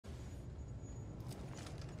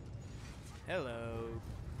Hello,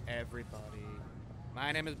 everybody.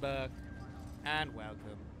 My name is Buck, and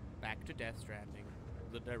welcome back to Death Stranding,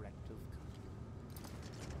 the director's cut.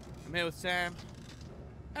 I'm here with Sam,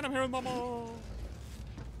 and I'm here with Mama.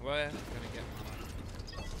 We're gonna get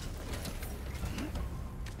Mama.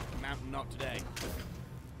 Mountain not today.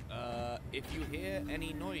 If you hear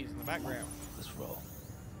any noise in the background, Let's roll.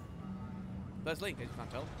 Leslie, in case you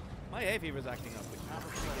can't tell, my hay fever's acting up.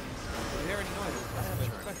 If you hear any noises, I have a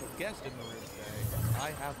special guest in the room today.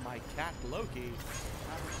 I have my cat Loki.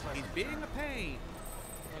 He's being a pain.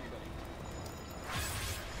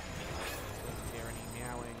 Doesn't hear any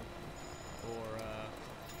meowing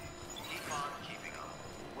Keep on keeping on.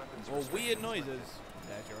 Weapons or weird noises.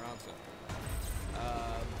 There's your answer.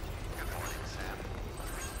 Good morning, Sam.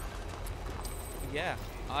 Yeah,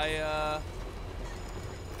 I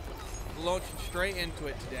launched straight into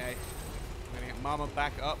it today. I'm gonna get Mama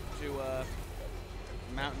back up to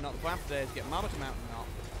Mountain Knot. The plan today is to get Mama to Mountain Knot.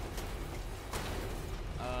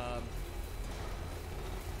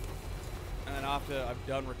 And then after I've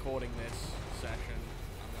done recording this session,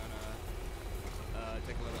 I'm gonna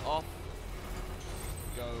take a little off,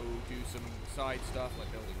 go do some side stuff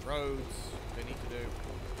like building roads they need to do,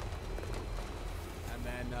 and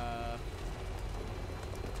then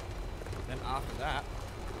after that,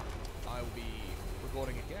 I will be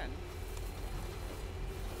recording again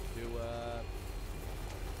to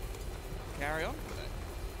carry on with it.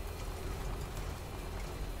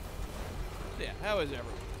 So yeah, how is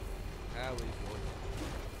everyone? How is your week?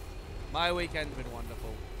 My weekend's been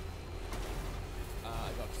wonderful.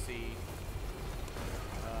 I got to see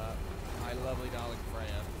my lovely darling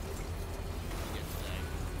Freya yesterday.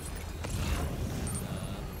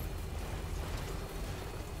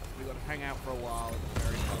 We got to hang out for a while. It was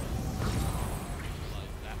very fun.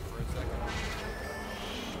 Like that for a second.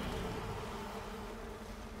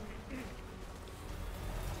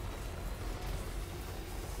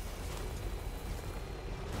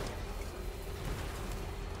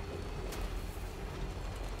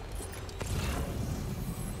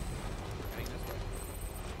 Heading this way.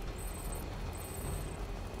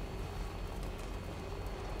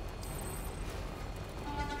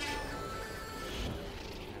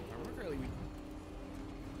 Really, we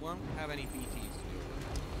won't have any BTs to do.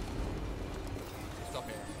 Stop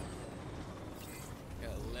here. Get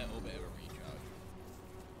a little bit of a recharge.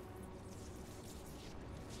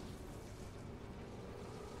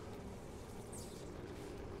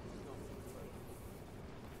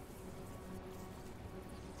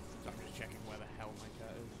 So I'm just checking where the hell my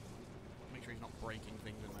cat is. Make sure he's not breaking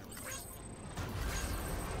things in my room.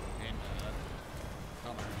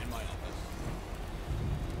 In my office.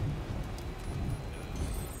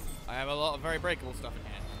 I have a lot of very breakable stuff in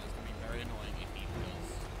here, and it's going to be very annoying if he does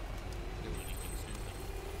do anything stupid.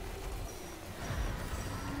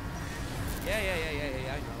 Yeah,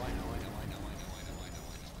 I know.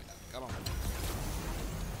 Come on.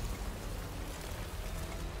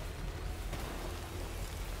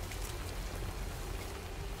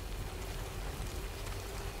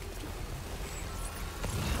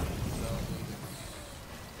 So,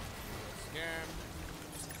 scan.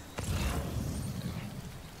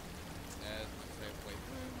 As my safe way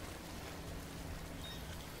through.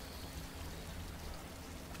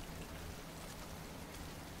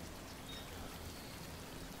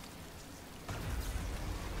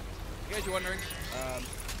 In case you're wondering,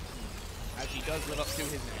 as he does live up to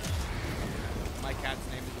his name, my cat's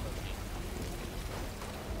name is Loki.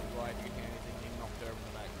 Why, if you can hear anything being knocked over in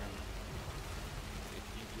the background,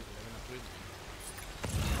 he's just living up to his name.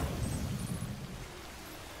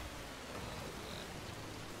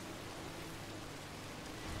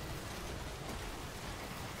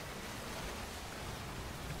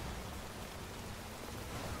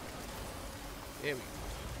 Here we go.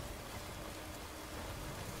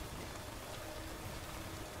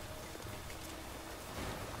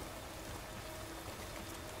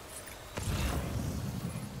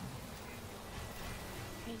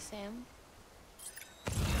 Hey, Sam.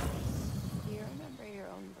 Do you remember your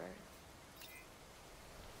own birth?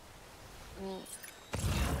 Me. I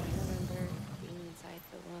remember being inside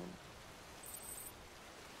the womb.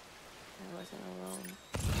 I wasn't alone.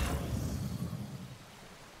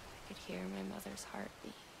 I could hear my mother's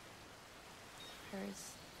heartbeat. Hers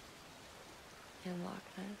and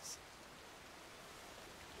Lockne's.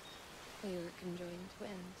 We were conjoined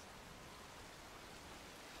twins.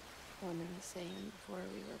 One and the same before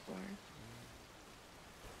we were born.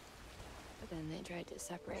 But then they tried to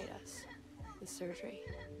separate us with surgery.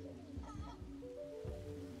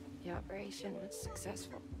 The operation was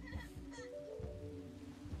successful.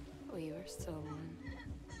 We were still one.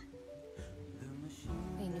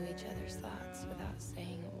 other's thoughts without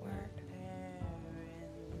saying a word.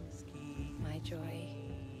 My joy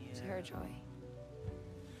was her joy.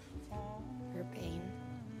 Her pain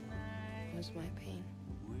was my pain.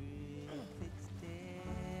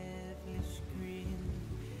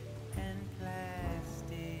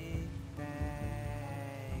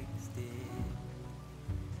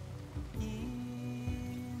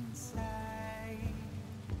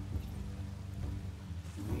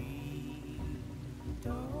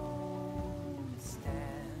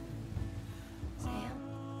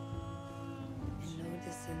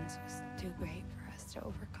 Was too great for us to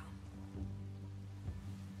overcome.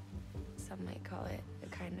 Some might call it a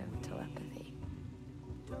kind of telepathy.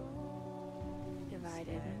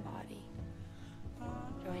 Divided in body,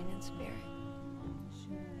 joined in spirit.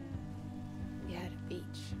 We had a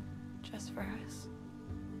beach just for us,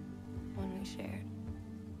 one we shared.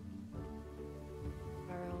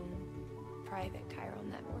 Our own private chiral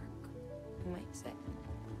network, you might say.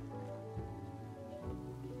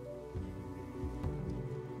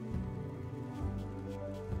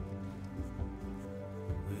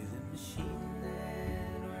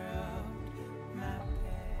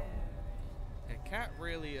 Cat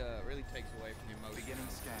really takes away from the emotion.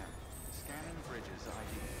 Beginning scan. Scanning bridges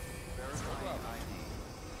ID. Verifying ID.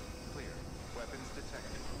 Clear. Weapons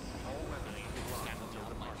detected. All weapons blocked until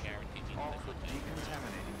departure. All for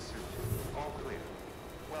decontaminating suit. All clear.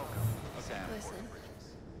 Welcome, Sam. Listen.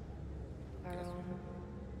 Our own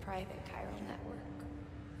private chiral network,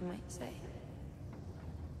 you might say.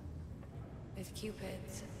 With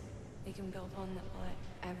Cupids, we can build one that will let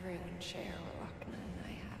everyone share what Lockne and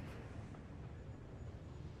I have.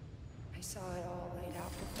 I saw it all laid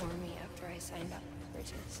out before me after I signed up with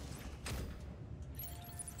Bridges.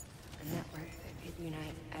 A network that could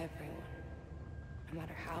unite everyone, no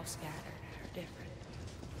matter how scattered or different.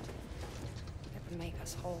 It would make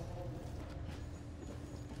us whole.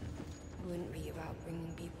 It wouldn't be about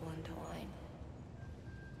bringing people into line.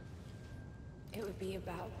 It would be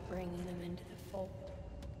about bringing them into the fold,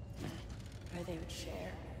 where they would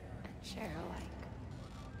share and share alike.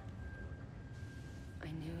 I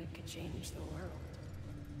knew it could change the world.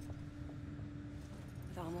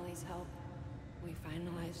 With Amelie's help, we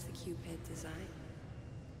finalized the Cupid design.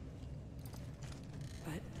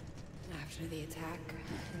 But after the attack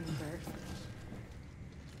and the birth,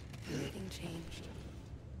 everything changed.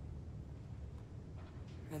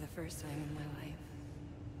 For the first time in my life,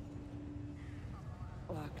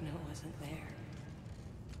 Lockne wasn't there.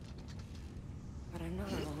 But I'm not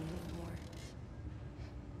alone anymore.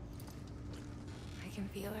 I can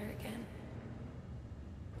feel her again.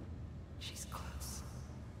 She's close.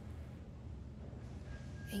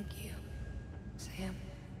 Thank you, Sam.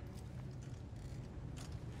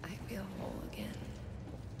 I feel whole again.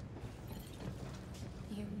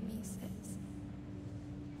 You and me, sis.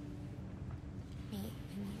 Me and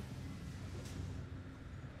you.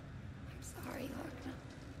 I'm sorry, Lockne.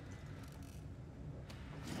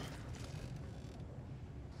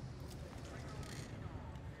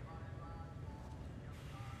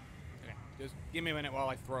 Okay, just give me a minute while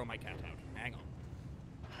I throw my cat out. Hang on.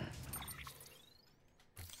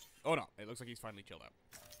 Oh no, it looks like he's finally chilled out.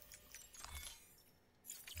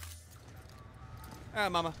 Ah,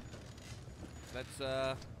 Mama. Let's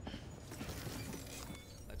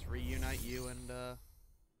reunite you and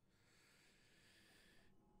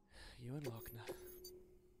Lockne.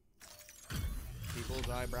 People's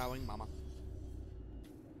eyebrowing Mama.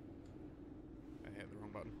 I hit the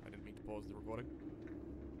wrong button. I didn't mean to pause the recording.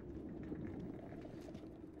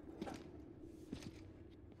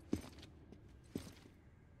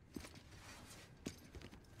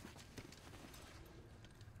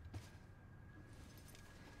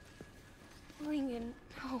 Lincoln,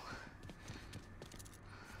 no.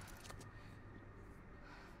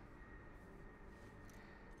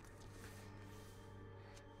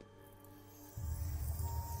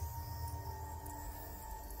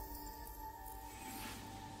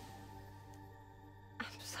 I'm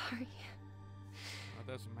sorry. Oh,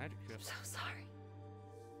 there's some magic shit. I'm so sorry.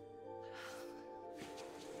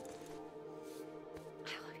 I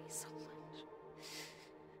love you so much.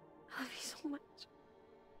 I love you so much.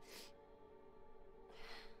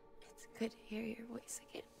 It's good to hear your voice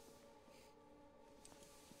again.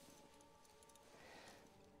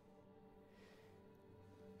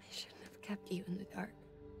 I shouldn't have kept you in the dark.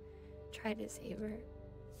 Tried to save her.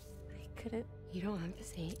 I couldn't. You don't have to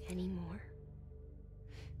say any more.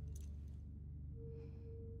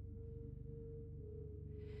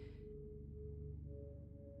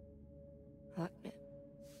 Lockne,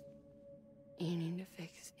 you need to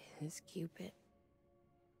fix his Cupid.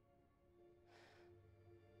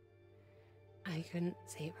 I couldn't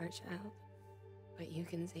save our child, but you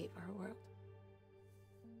can save our world.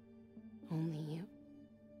 Only you.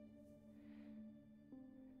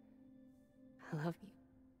 I love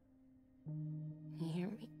you. You hear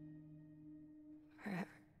me? Forever.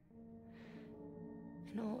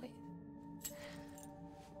 And always.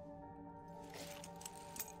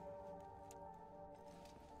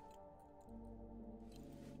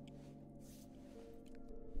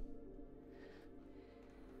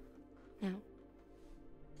 Now,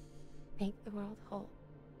 make the world whole,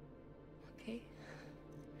 okay?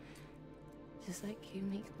 Just like you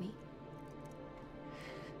make me.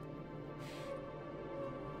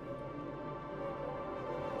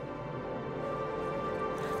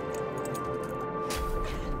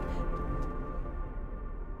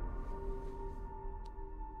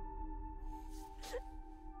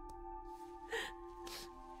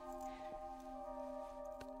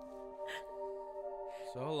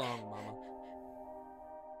 So long, Mama.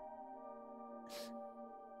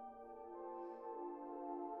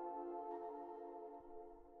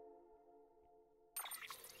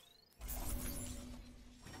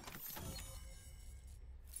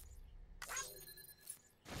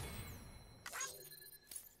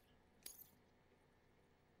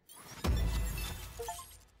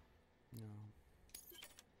 No.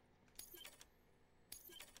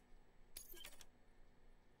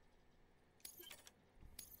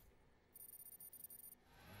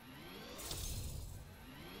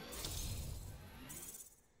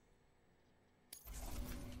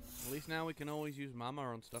 At least now we can always use Mama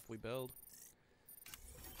on stuff we build.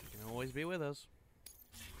 She can always be with us.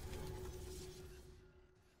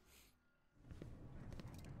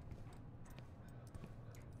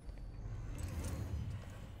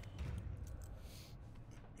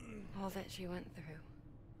 All that she went through,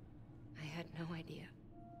 I had no idea.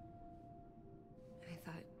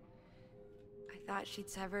 I thought she'd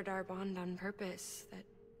severed our bond on purpose, that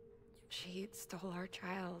she stole our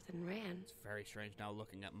child and ran. It's very strange now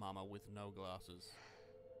looking at Mama with no glasses.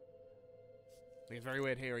 Like, it's very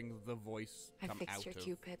weird hearing the voice I come fixed your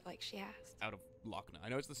Cupid like she asked. out of Lockne. I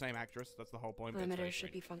know it's the same actress, that's the whole point, but it's very Limiter should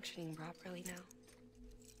strange. be functioning properly now.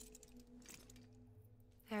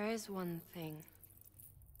 There is one thing.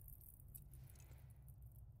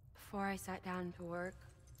 Before I sat down to work,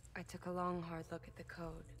 I took a long, hard look at the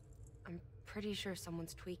code. I'm pretty sure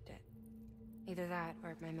someone's tweaked it. Either that,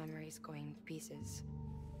 or my memory's going to pieces.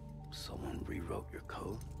 Someone rewrote your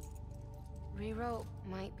code? Rewrote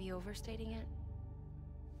might be overstating it.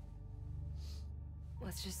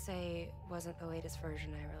 Let's just say it wasn't the latest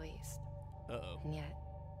version I released. Uh-oh. And yet,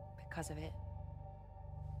 because of it,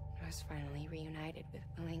 I was finally reunited with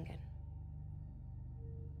Malingan.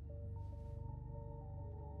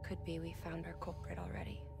 Could be we found our culprit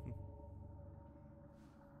already.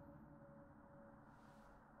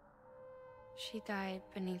 She died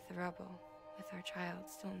beneath the rubble, with our child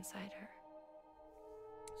still inside her.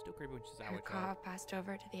 Still creepy when she's Her our claw child. passed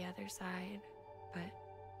over to the other side, but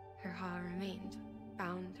her paw remained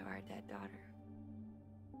bound to our dead daughter.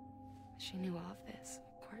 She knew all of this,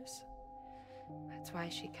 of course. That's why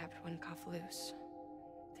she kept one cuff loose.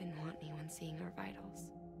 Didn't want anyone seeing her vitals.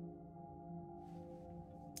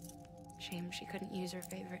 Shame she couldn't use her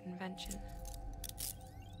favorite invention.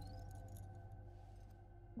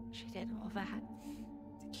 She did all that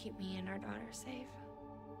to keep me and our daughter safe.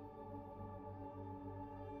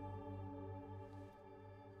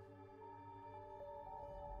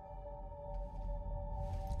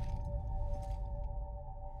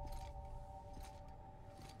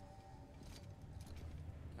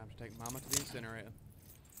 Time to take Mama to the incinerator.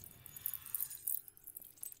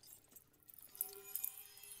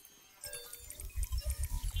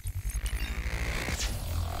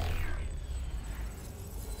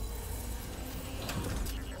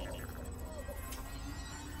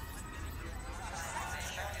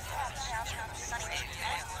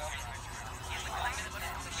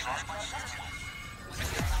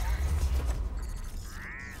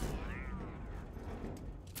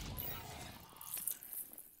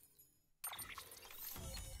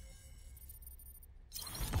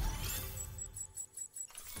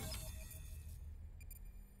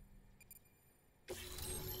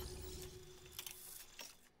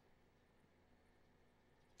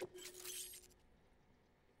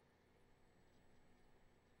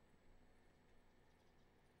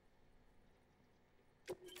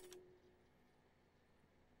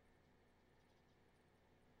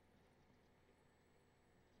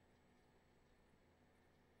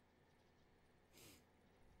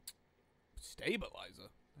 Stabilizer?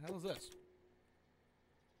 The hell is this?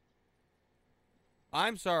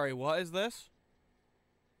 I'm sorry, what is this?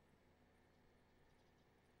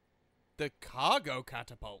 The cargo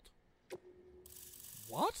catapult.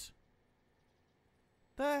 What?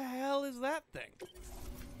 The hell is that thing?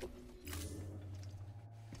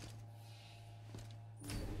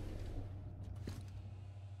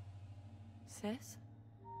 Sis?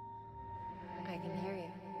 I can hear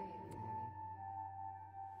you.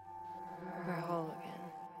 We're whole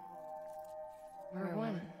again. We're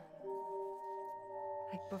one.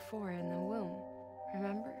 Like before in the womb,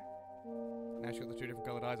 remember? Now she got the two different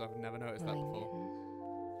colored eyes. I've never noticed that before.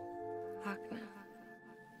 Lockne.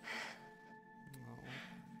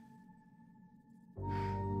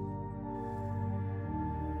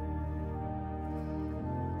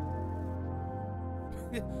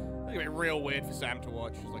 It's gonna be real weird for Sam to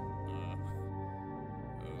watch. She's like,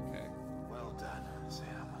 okay. Well done, Sam.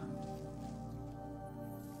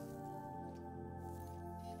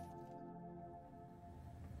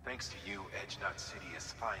 Thanks to you, Edgenut City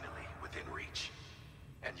is finally within reach.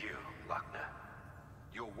 And you, Lockne.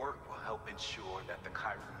 Your work will help ensure that the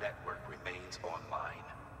Chiron network remains online.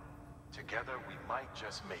 Together, we might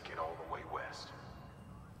just make it all the way west.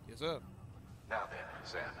 Yes, sir. Now then,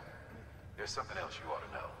 Sam, there's something else you ought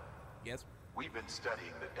to know. Yes. We've been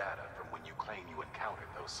studying the data from when you claim you encountered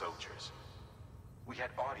those soldiers. We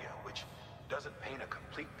had audio, which doesn't paint a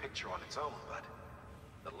complete picture on its own, but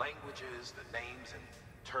the languages, the names, and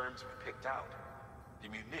terms we picked out, the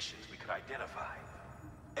munitions we could identify,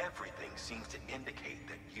 everything seems to indicate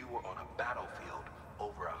that you were on a battlefield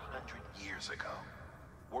over 100 years ago.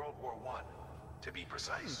 World War I, to be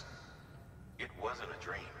precise. It wasn't a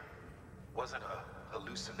dream. Wasn't a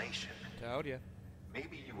hallucination. Told ya.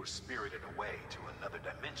 Maybe you were spirited away to another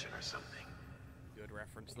dimension or something. Good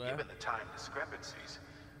reference there. Given the time discrepancies,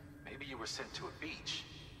 maybe you were sent to a beach.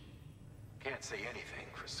 Can't say anything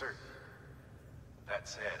for certain. That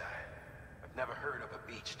said, I've never heard of a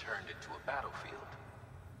beach turned into a battlefield.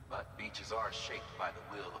 But beaches are shaped by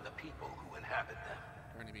the will of the people who inhabit them.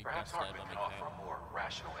 Perhaps Hartman can offer a more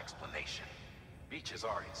rational explanation. Beaches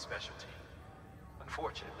are his specialty.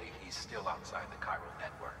 Unfortunately, he's still outside the Chiron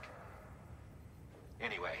network.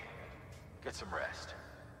 Anyway, get some rest.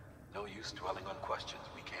 No use dwelling on questions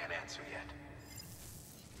we can't answer yet.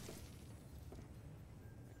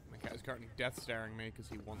 My cat is currently death staring me because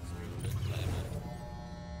he wants me to play him.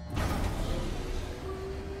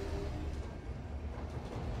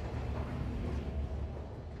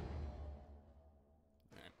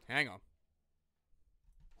 Right, hang on.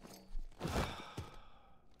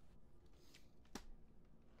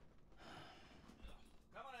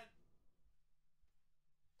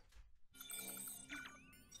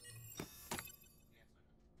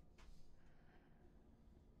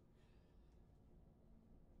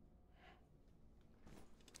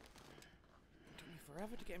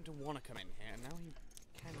 Forever to get him to want to come in here, and now he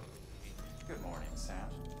can. Good morning, Sam.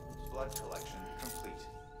 Blood collection complete.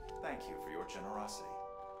 Thank you for your generosity.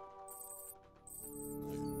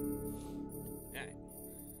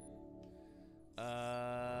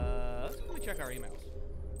 Alright. Let's quickly check our emails.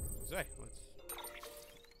 Say, let's.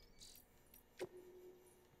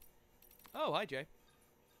 Oh, hi, Jay.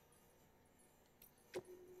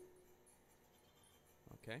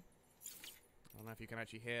 Okay. I don't know if you can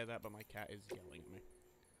actually hear that, but my cat is yelling at me.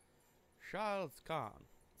 Charles Khan.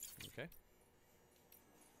 Okay.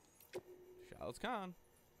 Charles Khan.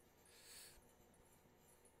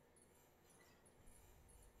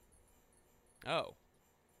 Oh.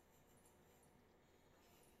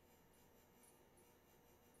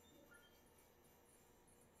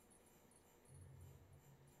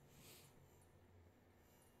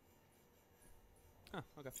 Huh,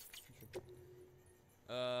 okay.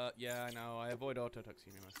 Yeah, I know. I avoid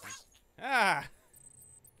auto-toxemia most times. Ah!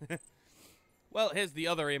 Well, here's the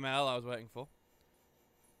other email I was waiting for.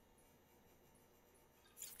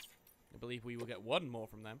 I believe we will get one more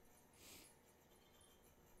from them.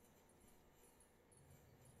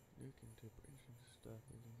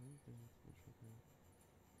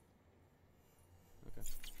 Okay.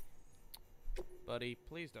 Buddy,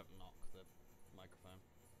 please don't knock the microphone.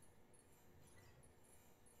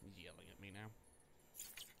 He's yelling at me now.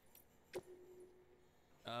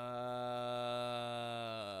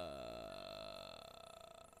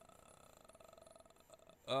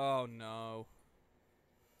 Oh no.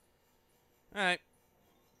 Alright.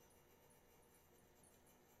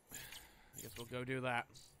 I guess we'll go do that.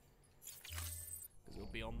 Because we'll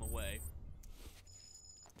be on the way.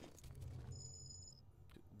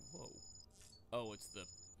 Whoa. Oh, it's the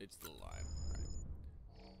line.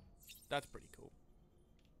 Right. That's pretty cool.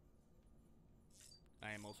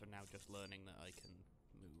 I am also now just learning that I can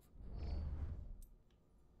move.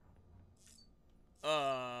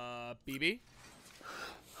 BB?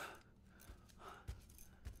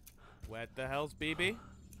 Where the hell's BB?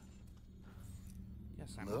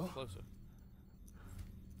 Yes, I'm Hello? closer.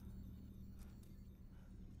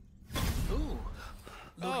 Ooh,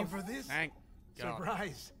 looking for this? Thank God.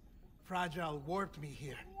 Surprise. Fragile warped me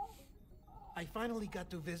here. I finally got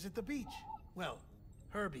to visit the beach. Well,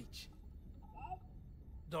 her beach.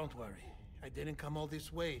 Don't worry, I didn't come all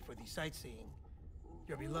this way for the sightseeing.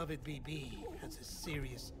 Your beloved BB has a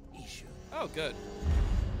serious issue. Oh, good.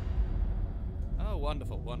 Oh,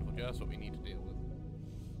 wonderful, wonderful. Just what we need to deal with.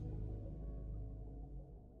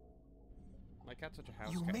 My cat's such a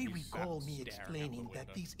house You cat. may He's sat recall me staring out the explaining that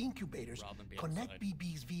window these incubators rather than be connect outside.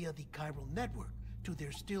 BBs via the chiral network to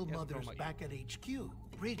their still Yes, mothers about back at HQ.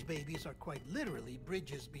 Bridge babies are quite literally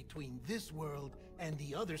bridges between this world and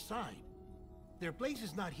the other side. Their place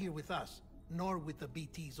is not here with us, nor with the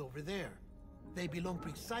BTs over there. They belong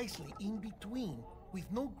precisely in between,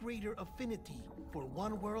 with no greater affinity for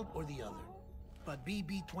one world or the other. But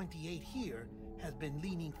BB-28 here has been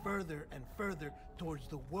leaning further and further towards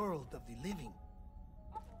the world of the living.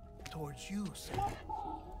 Towards you, Sam.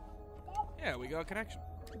 Yeah, we got a connection.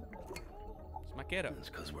 It's my kiddo. It's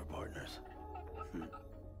because we're partners.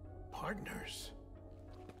 Partners.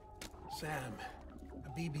 Sam,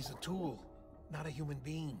 a BB's a tool, not a human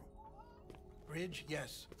being. Bridge,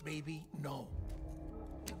 yes. Baby, no.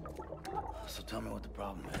 So tell me what the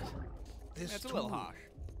problem is. This It's a tool, little harsh.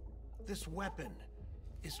 this weapon,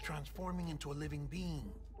 is transforming into a living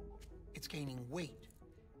being. It's gaining weight.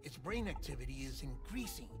 Its brain activity is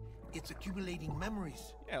increasing. It's accumulating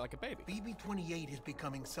memories. Yeah, like a baby. BB-28 is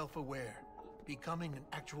becoming self-aware, becoming an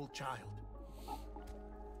actual child.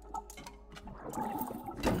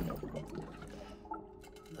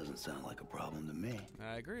 Doesn't sound like a problem to me.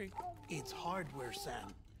 I agree. It's hardware,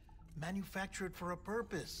 Sam. Manufactured for a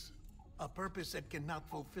purpose. A purpose it cannot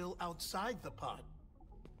fulfill outside the pod.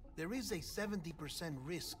 There is a 70%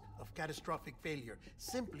 risk of catastrophic failure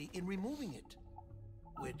simply in removing it.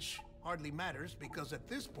 Which hardly matters because at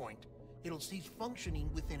this point, it'll cease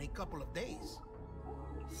functioning within a couple of days.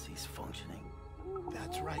 Cease functioning.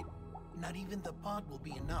 That's right. Not even the pod will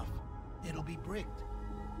be enough. It'll be bricked.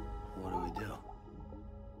 What do we do?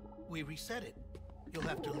 We reset it. You'll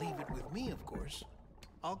have to leave it with me, of course.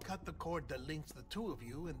 I'll cut the cord that links the two of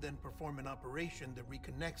you and then perform an operation that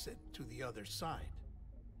reconnects it to the other side.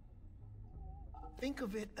 Think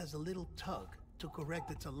of it as a little tug to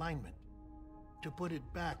correct its alignment, to put it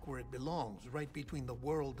back where it belongs, right between the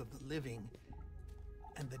world of the living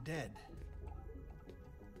and the dead.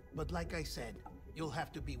 But like I said, you'll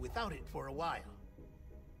have to be without it for a while.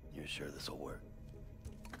 You're sure this'll work?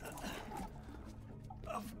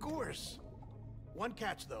 Of course. One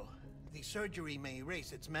catch, though. The surgery may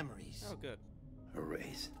erase its memories. Oh, good.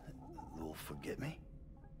 Erase? Will forget me?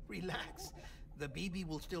 Relax. The BB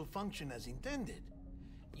will still function as intended.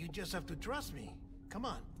 You just have to trust me. Come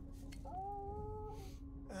on.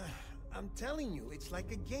 I'm telling you, it's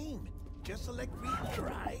like a game. Just select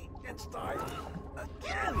retry and start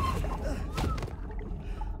again.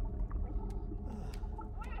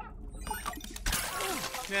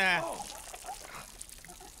 Yeah.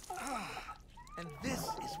 And this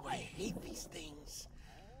is why I hate these things.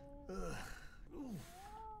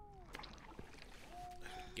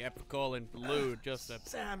 Get for calling blue just a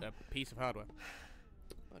Sam. piece of hardware.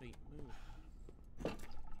 Buddy, move.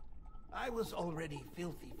 I was already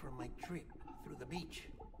filthy from my trip through the beach.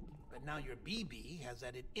 But now your BB has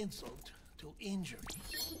added insult to injury.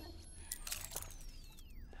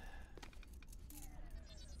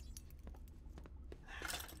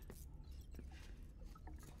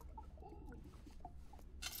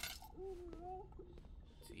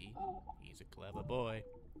 See? He's a clever boy.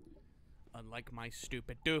 Unlike my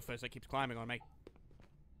stupid doofus that keeps climbing on me.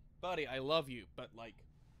 Buddy, I love you, but like,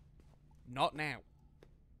 not now.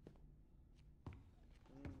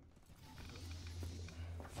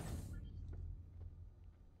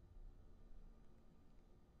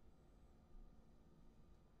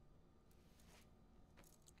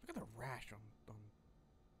 Look at the rash on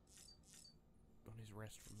his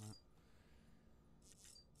wrist from that.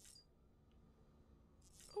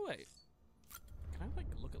 Oh wait, can I like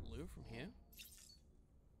look at Lou from here?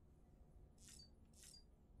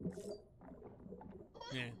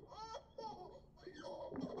 Yeah.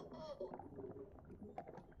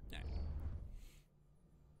 Yeah.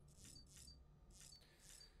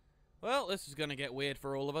 Well, this is gonna get weird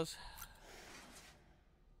for all of us.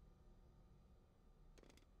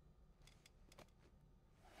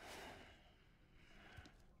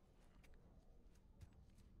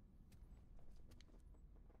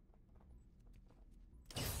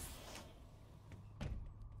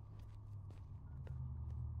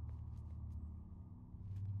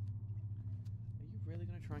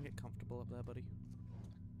 Try and get comfortable up there, buddy.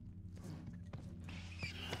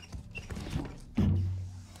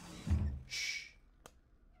 Shh.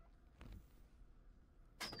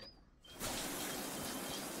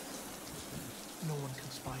 No one can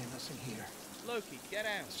spy on us in here. Loki, get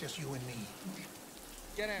out! It's just you and me.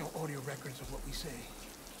 Get out! No audio records of what we say.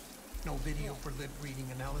 No video for lip reading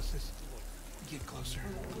analysis. Get closer.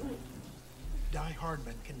 Die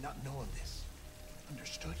Hardman cannot know of this.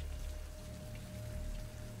 Understood?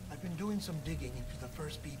 I've been doing some digging into the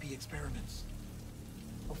first BB experiments.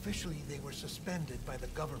 Officially, they were suspended by the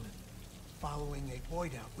government following a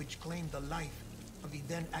void out which claimed the life of the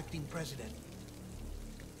then acting president.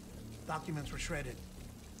 Documents were shredded.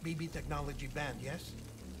 BB technology banned, yes?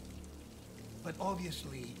 But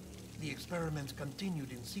obviously, the experiments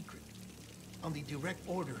continued in secret, on the direct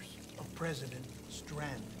orders of President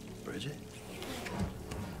Strand. Bridget?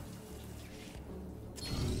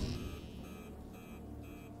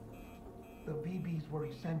 The BBs were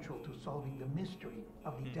essential to solving the mystery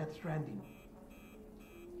of the Death Stranding.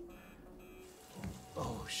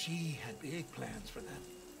 Oh, she had big plans for them.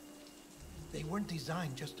 They weren't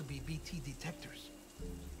designed just to be BT detectors.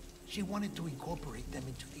 She wanted to incorporate them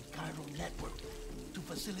into the chiral network to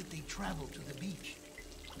facilitate travel to the beach.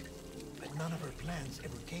 But none of her plans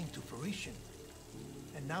ever came to fruition.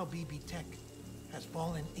 And now BB Tech has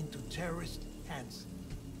fallen into terrorist hands.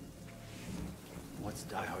 What's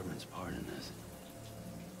Die Hardman's part in this?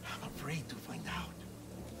 I'm afraid to find out.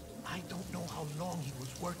 I don't know how long he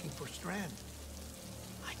was working for Strand.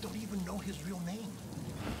 I don't even know his real name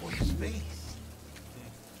or his face.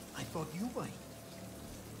 I thought you might,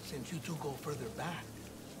 since you two go further back.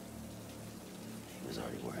 He was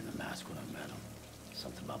already wearing a mask when I met him.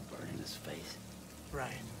 Something about burning his face.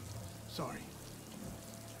 Right. Sorry.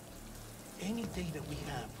 Any data we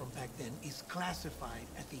have from back then is classified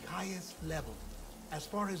at the highest level. As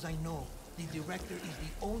far as I know, the director is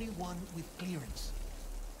the only one with clearance.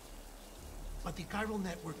 But the chiral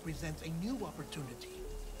network presents a new opportunity.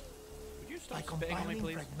 Would you By stop spitting on me, compiling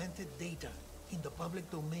please? fragmented data in the public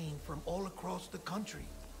domain from all across the country,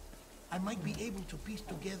 I might be able to piece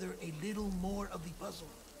together a little more of the puzzle.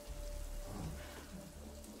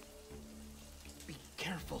 Be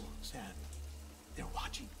careful, Sam. They're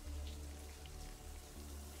watching.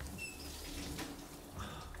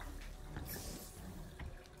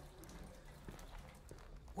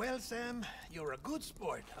 Well, Sam, you're a good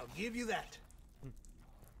sport. I'll give you that.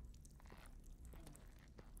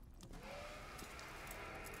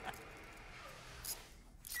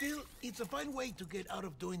 Still, it's a fine way to get out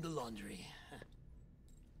of doing the laundry.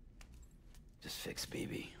 Just fix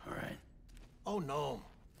BB, all right? Oh, no.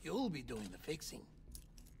 You'll be doing the fixing.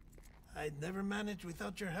 I'd never manage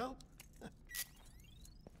without your help.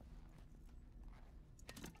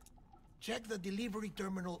 Check the delivery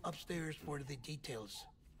terminal upstairs for the details.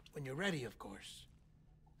 When you're ready, of course.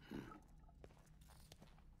 Do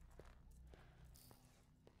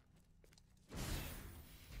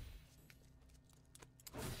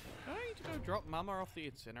I need to go drop Mama off the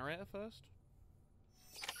incinerator first?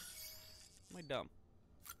 Am I dumb?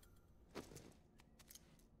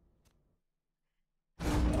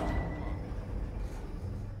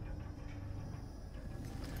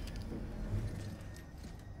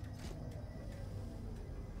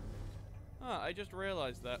 Ah, I just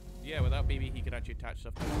realized that, yeah, without BB he could actually attach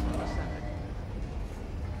stuff to himself.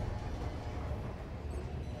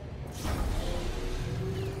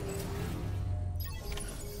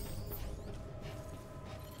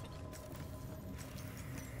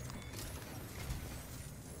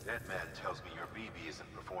 Deadman tells me your BB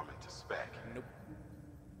isn't performing to spec. Nope.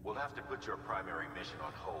 We'll have to put your primary mission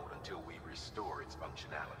on hold until we restore its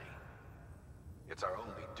functionality. It's our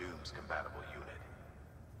only Dooms-compatible unit.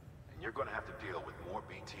 And you're gonna have to deal with more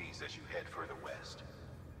BTs as you head further west.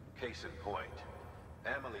 Case in point,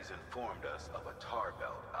 Amelie's informed us of a tar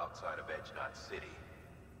belt outside of Edgenot City.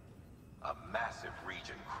 A massive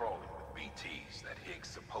region crawling with BTs that Higgs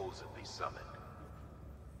supposedly summoned.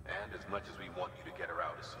 And as much as we want you to get her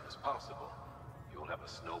out as soon as possible, you'll have a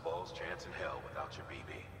snowball's chance in hell without your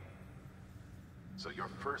BB. So your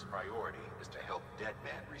first priority is to help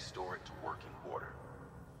Deadman restore it to working order.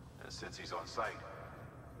 And since he's on site,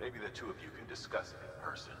 maybe the two of you can discuss it in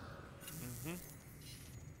person.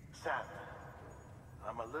 Sam,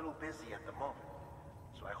 I'm a little busy at the moment,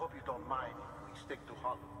 so I hope you don't mind if we stick to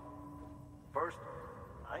Hollow. First,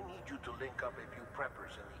 I need you to link up a few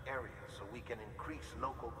preppers in the area so we can increase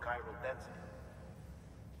local chiral density.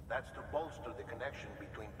 That's to bolster the connection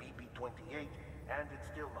between BB-28 and its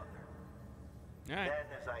still mother. Alright. Then,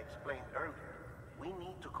 as I explained earlier, we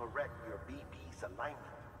need to correct your BB's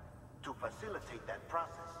alignment. To facilitate that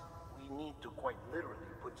process, we need to quite literally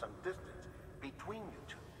put some distance between you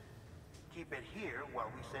two. Keep it here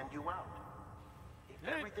while we send you out. If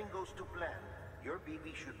everything goes to plan, your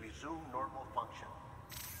BB should resume normal function.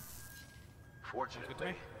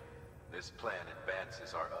 Fortunately, this plan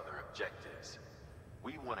advances our other objectives.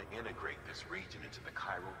 We want to integrate this region into the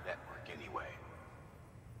Chiral network anyway.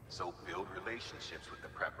 So build relationships with the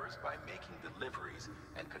preppers by making deliveries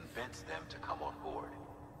and convince them to come on board.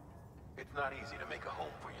 It's not easy to make a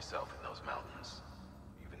home for yourself in those mountains.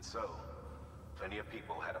 Even so, plenty of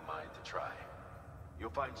people had a mind to try. You'll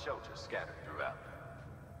find shelters scattered throughout.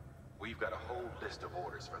 We've got a whole list of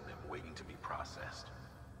orders from them waiting to be processed.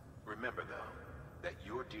 Remember, though, that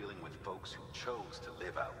you're dealing with folks who chose to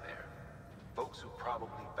live out there. Folks who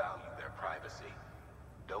probably value their privacy.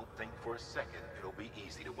 Don't think for a second it'll be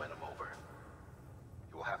easy to win them over.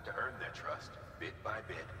 You'll have to earn their trust, bit by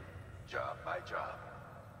bit, job by job.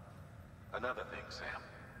 Another thing, Sam.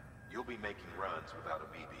 You'll be making runs without a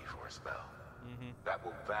BB for a spell. That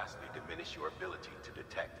will vastly diminish your ability to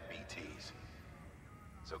detect BTs.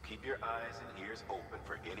 So keep your eyes and ears open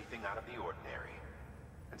for anything out of the ordinary.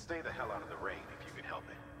 And stay the hell out of the rain if you can help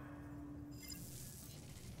it.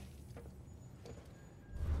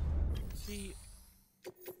 See,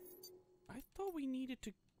 I thought we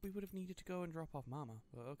would have needed to go and drop off Mama,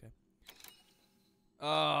 but okay.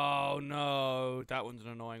 Oh no, that one's an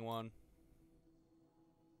annoying one.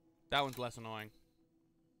 That one's less annoying.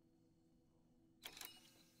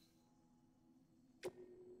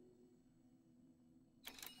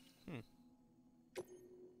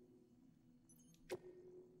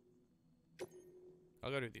 I'll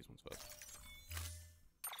go do these ones first.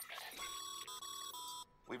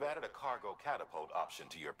 We've added a cargo catapult option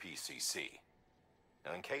to your PCC.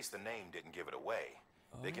 Now, in case the name didn't give it away,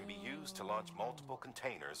 they can be used to launch multiple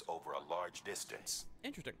containers over a large distance.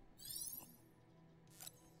 Interesting.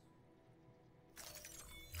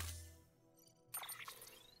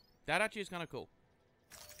 That actually is kind of cool.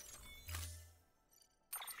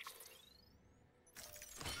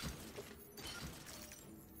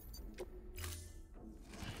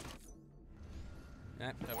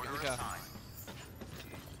 Yep, so here we go.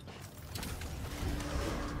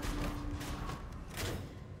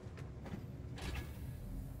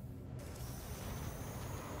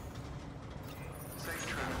 Safe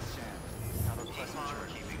travels, Sam. Have a pleasant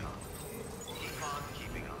journey. Keep on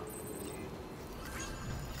keeping on.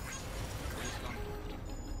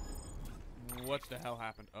 What the hell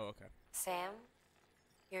happened? Oh, okay. Sam,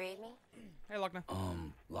 you read me? Hey, Lockne.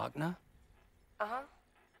 Lockne? Uh-huh.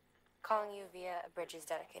 Calling you via a Bridges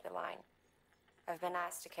dedicated line. I've been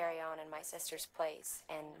asked to carry on in my sister's place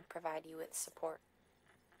and provide you with support.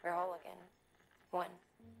 We're whole again. One.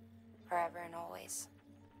 Forever and always.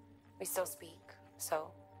 We still speak,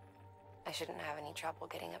 so I shouldn't have any trouble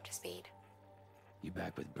getting up to speed. You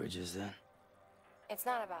back with Bridges then? It's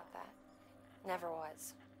not about that. Never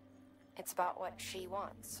was. It's about what she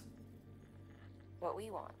wants. What we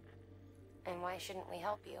want. And why shouldn't we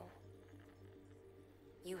help you?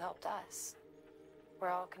 You helped us.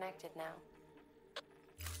 We're all connected now.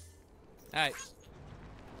 Hey.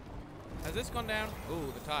 Has this gone down?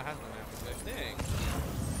 Ooh, the tire has gone down. Is there a thing?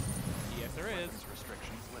 Yes, there is. Weapons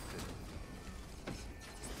restrictions lifted.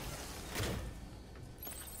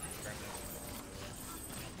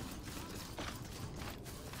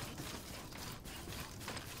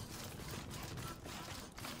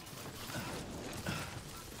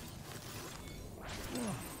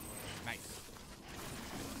 Nice.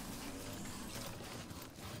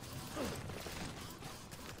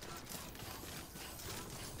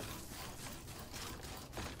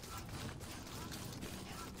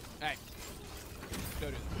 Hey. Go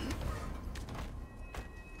do this.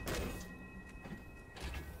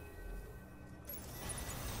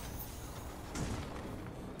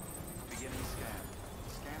 Beginning scan.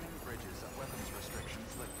 Scanning bridges and weapons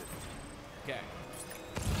restrictions lifted. Okay.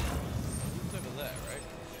 It's over there, right?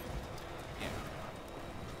 Yeah.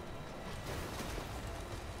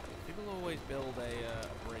 People always build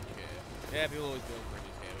a bridge here. Yeah, people always build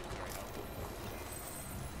bridges here, which is very helpful.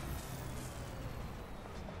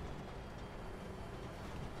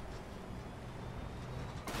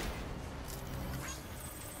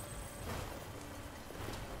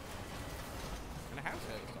 And a house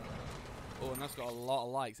here. Oh, and that's got a lot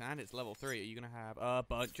of lights, and it's level 3. You're going to have a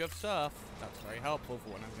bunch of stuff. That's very helpful for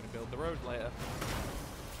when I'm going to build the road later.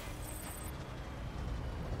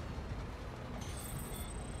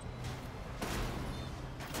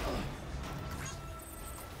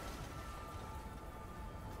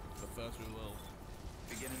 But first we will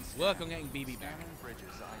Beginning work scan. on getting BB back. Scanning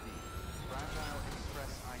bridges ID. Fragile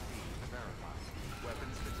Express ID verified.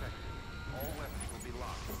 Weapons detected. All weapons will be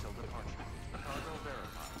locked until departure. Cargo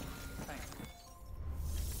verified. Thank you.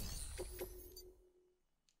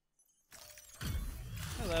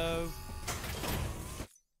 Hello.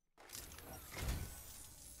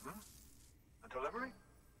 A delivery?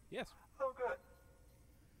 Yes. Oh, good.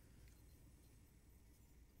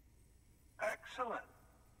 Excellent.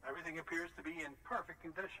 Everything appears to be in perfect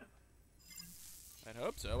condition. I'd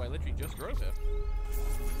hope so. I literally just drove here.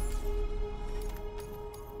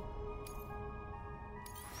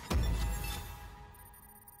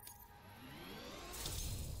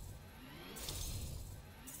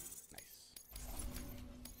 Nice.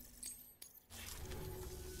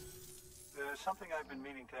 There's something I've been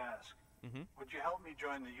meaning to ask. Would you help me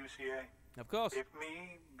join the UCA? Of course. If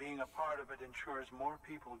me being a part of it ensures more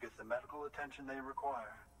people get the medical attention they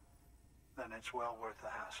require, then it's well worth the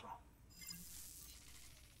hassle.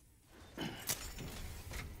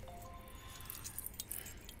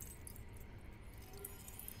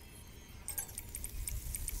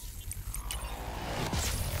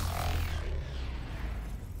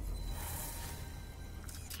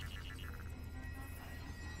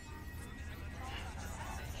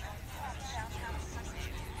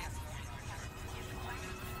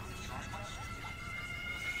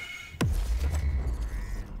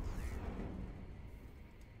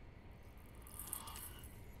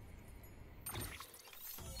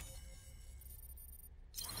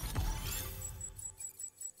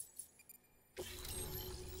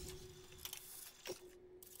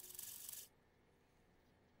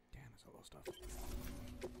 Damn, that's a lot of stuff.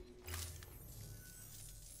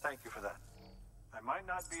 Thank you for that. I might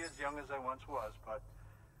not be as young as I once was, but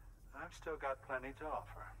I've still got plenty to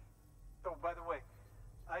offer. Oh, by the way,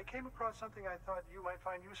 I came across something I thought you might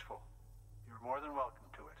find useful. You're more than welcome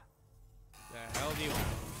to it. The hell do you want?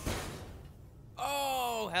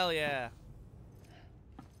 Oh, hell yeah.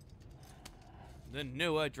 The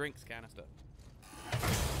newer drinks canister.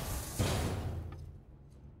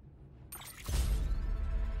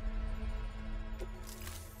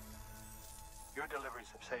 Your deliveries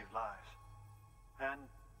have saved lives. And,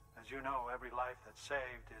 as you know, every life that's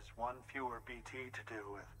saved is one fewer BT to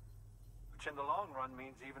deal with. Which in the long run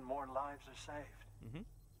means even more lives are saved.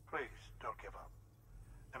 Please, don't give up.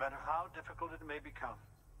 No matter how difficult it may become,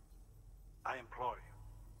 I implore you.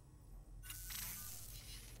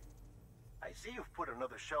 I see you've put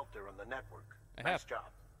another shelter on the network. I Nice have. job.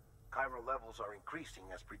 Chiral levels are increasing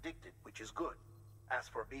as predicted, which is good. As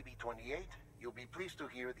for BB-28, you'll be pleased to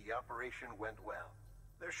hear the operation went well.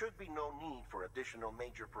 There should be no need for additional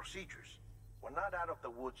major procedures. We're not out of the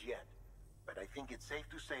woods yet, but I think it's safe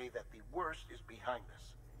to say that the worst is behind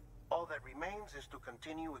us. All that remains is to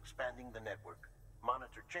continue expanding the network,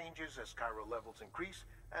 monitor changes as chiral levels increase,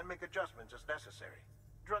 and make adjustments as necessary.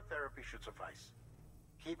 Drug therapy should suffice.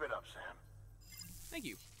 Keep it up, Sam. Thank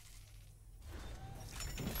you.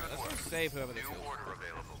 Good Let's work. just save whoever this New is. order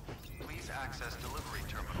available. Please access delivery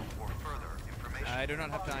terminal for further information. I do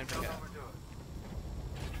not have time for Don't that. overdo it.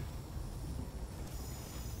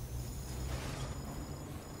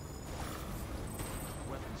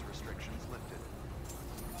 Weapons restrictions lifted.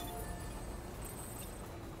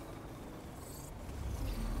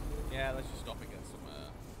 Yeah, let's just stop and get some,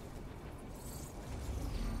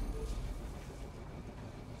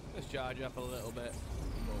 let's charge up a little bit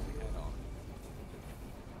before we head on.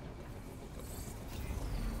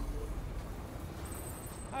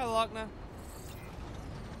 Hi, Lockne.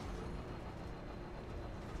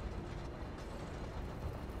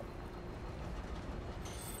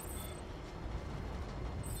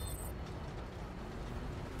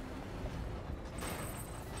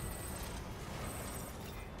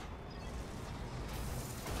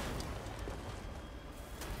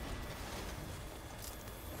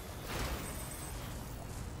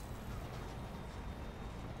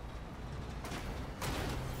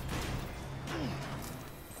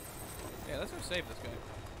 Yeah, let's go save this guy.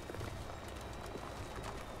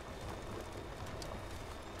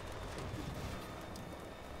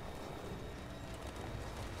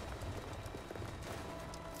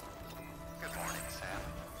 Good morning, Sam.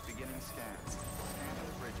 Beginning scan.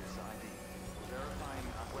 Scanning bridges ID. Verifying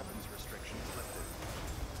weapons restrictions lifted.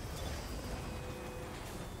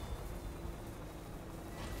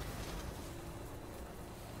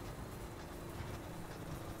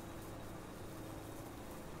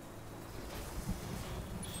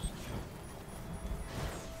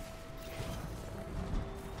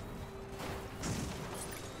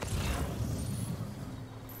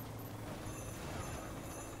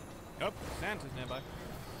 Oh, Santa's nearby.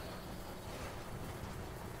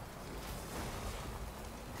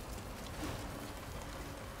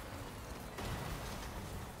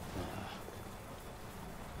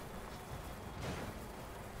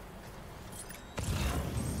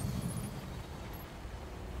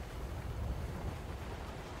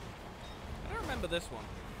 remember this one.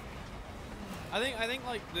 I think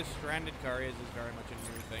like the Stranded Couriers is very much a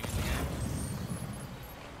new thing in the game.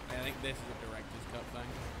 I think this is a director's cut thing.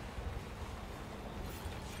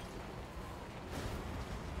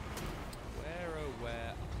 Where oh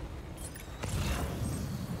where?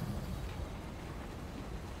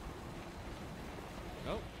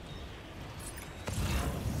 Oh.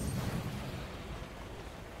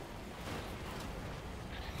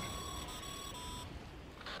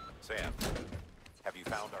 Sam, have you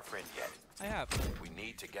found our friend yet? I have. We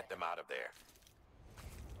need to get them out of there.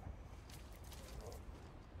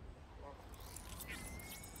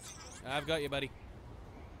 I've got you, buddy.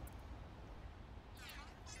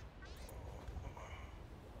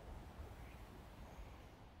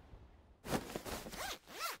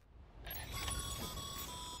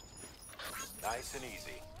 Nice and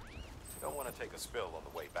easy. Don't want to take a spill on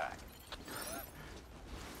the way back.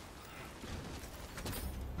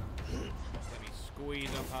 Let me squeeze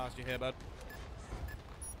on past you here, bud.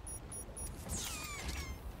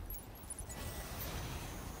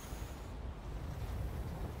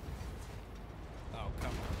 Oh,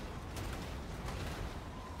 come on.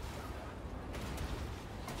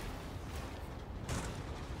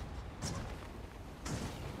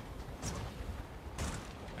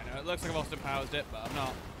 I know it looks like I've Austin Powers it, but I'm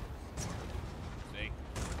not. See? There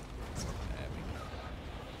we go.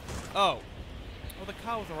 Oh! Well, the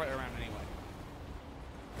car was right around anyway.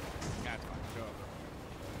 That's fine, go over.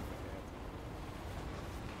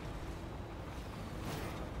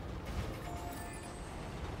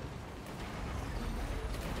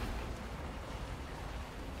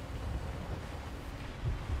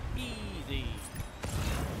 Easy.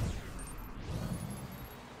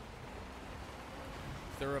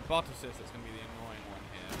 The roboticist is going to be the annoying one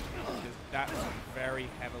here, because that's very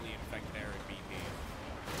heavily infected area BPs.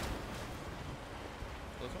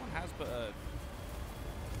 Well, someone has put a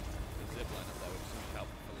zipline up there, which is going to help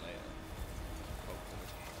for later. Hopefully.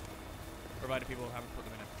 Provided people haven't put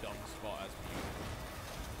them in a dumb spot as usual.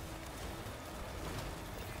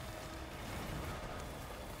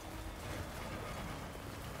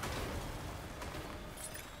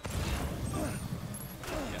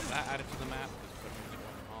 Get that added to the map, because it's putting it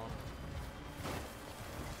on.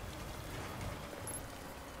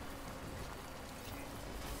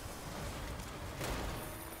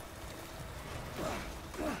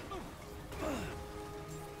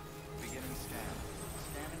 Beginning scan.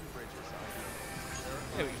 Scanning bridges ID.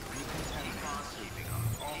 There we go.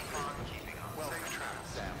 Welcome,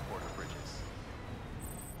 Sam Porter Bridges.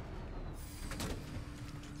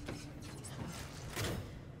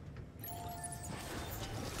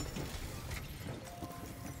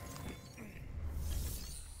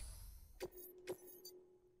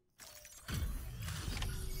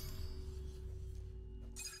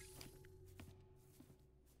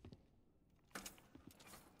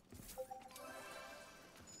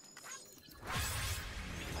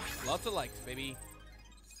 Lots of likes, baby.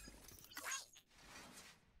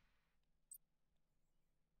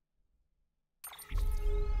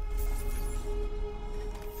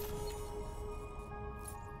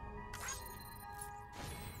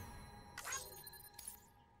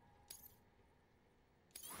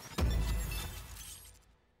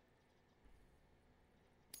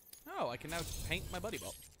 Oh, I can now paint my buddy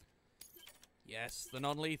bot. Yes, the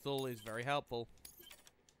non-lethal is very helpful.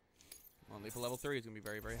 Non-lethal level 3 is going to be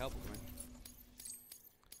very, very helpful for me.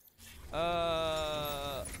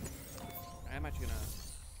 I'm actually going to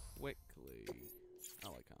quickly...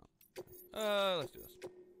 Oh, I can't. Let's do this.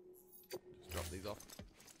 Just drop these off.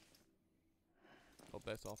 Or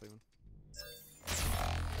this off, even.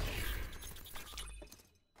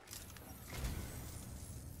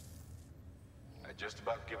 I just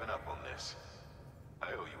about given up on this.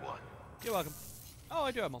 I owe you one. You're welcome. Oh,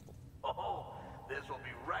 I do have multiple. Oh, this will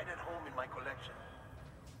be right at home in my collection.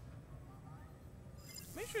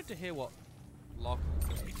 Make sure to hear what Lockne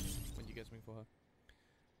says when you get something for her.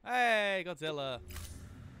 Hey, Godzilla.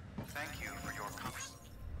 Thank you for your comment.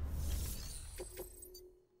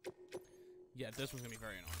 Yeah, this one's gonna be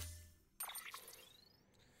very annoying.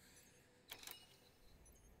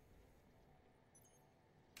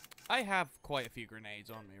 I have quite a few grenades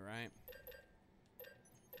on me, right?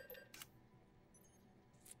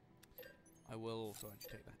 I will also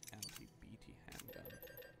actually take the anti-BT handgun.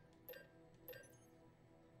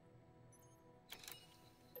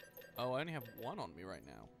 Oh, I only have one on me right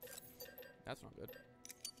now. That's not good.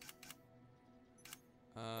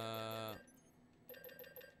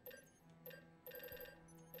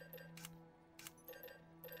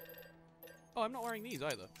 Oh, I'm not wearing these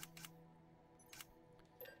either.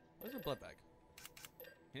 Where's the blood bag?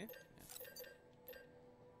 Here? Yeah.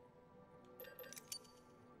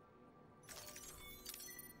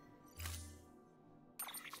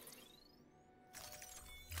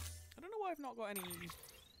 I've not got any...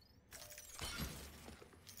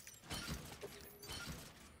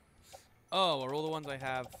 Oh, are all the ones I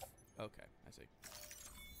have... Okay, I see.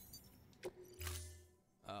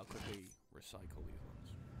 I'll quickly recycle these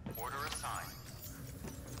ones. Order assigned.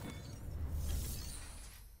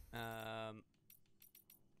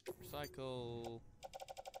 Recycle...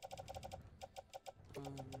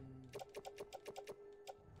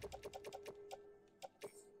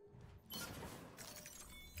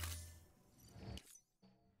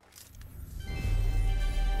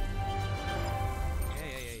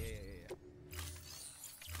 Yeah.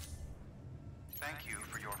 Thank you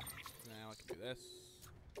for your Now I can do this.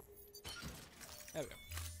 There we go.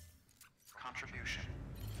 contribution.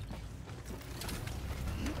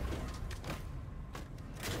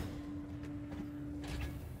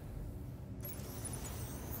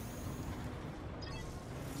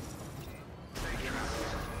 Safe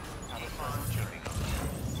travels. Have fun keeping up.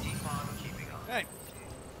 Keep on keeping up. Okay.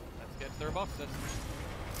 Let's get to their boxes.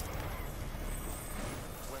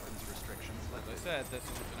 Weapons restrictions As I lifted. said, this is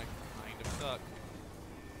gonna kind of suck.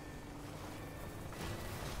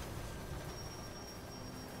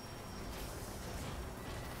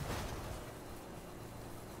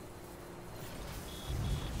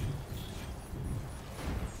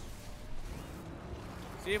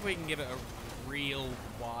 See if we can give it a real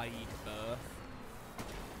wide berth.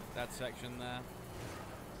 That section there.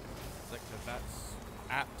 Sector, that's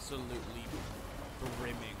absolutely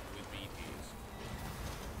brimming with BTs.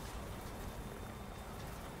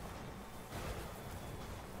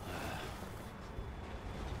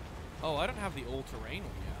 Oh, I don't have the all-terrain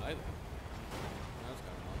one yet either. That's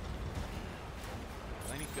going on.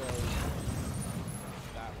 I need to go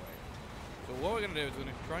that way. So what we're going to do is we're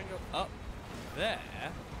going to try and go up there,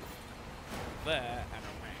 and around.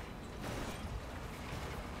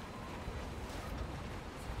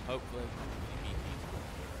 Hopefully.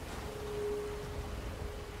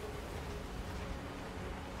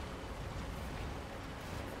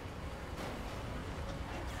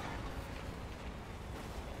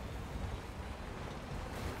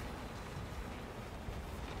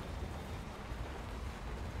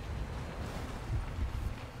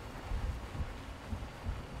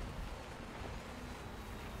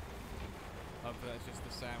 Hopefully that's just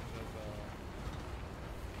the sound of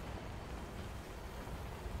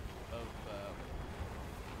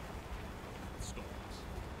storms.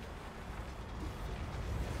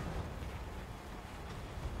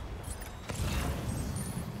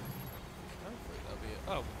 Hopefully that'll be it.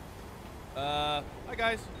 Oh. Hi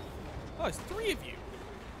guys. Oh, it's 3 of you.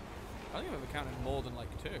 I think I've ever counted more than like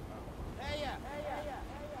 2.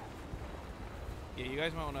 Yeah, you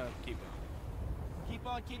guys might want to keep going. Keep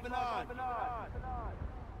on keeping on.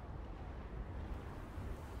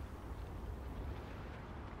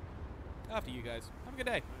 After you guys. Have a good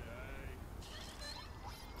day.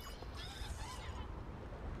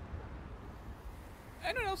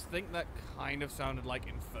 Anyone else think that kind of sounded like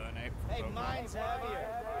Infernape from Hey, Pokemon? mine's heavier.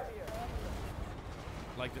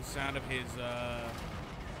 Like the sound of his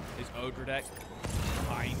Odra deck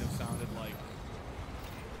kind of sounded like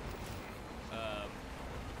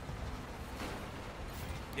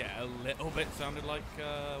yeah, a little bit sounded like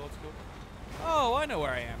what's it called? Oh, I know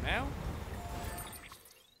where I am now.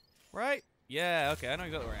 Right? Yeah, okay, I know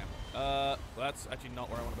exactly where I am. Well, that's actually not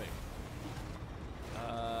where I want to be.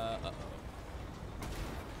 Uh-oh.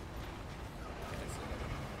 Okay, so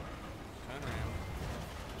turn around.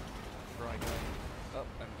 Try going up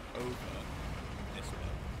and over this way.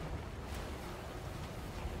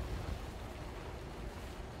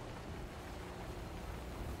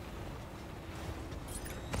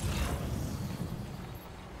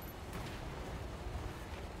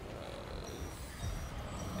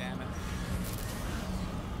 Damn it.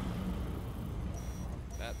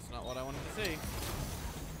 That's not what I wanted to see.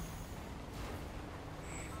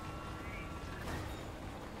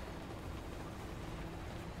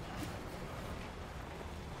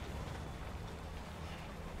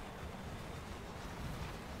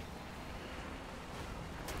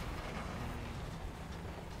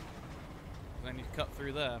 I need to cut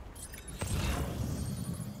through there.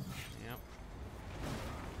 Yep.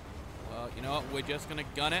 Well, you know what? We're just gonna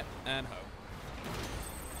gun it and hope.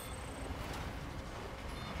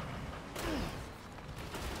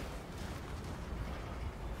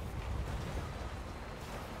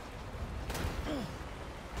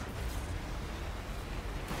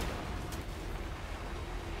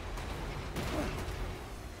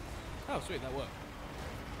 Oh, sweet, that worked.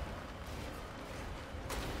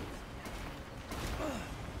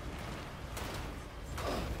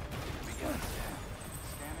 Begin scan.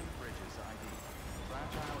 Scanning bridges ID.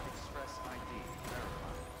 Fragile Express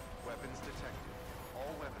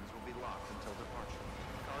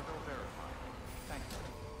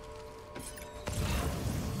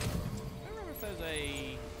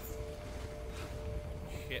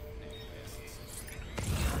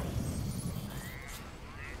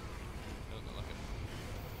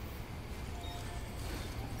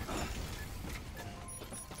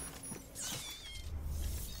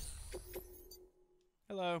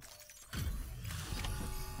Hello.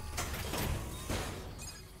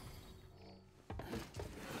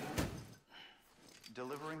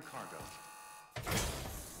 Delivering cargo.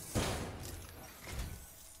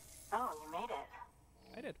 Oh, you made it.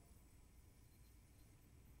 I did.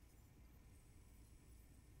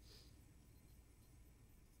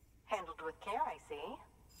 Handled with care, I see.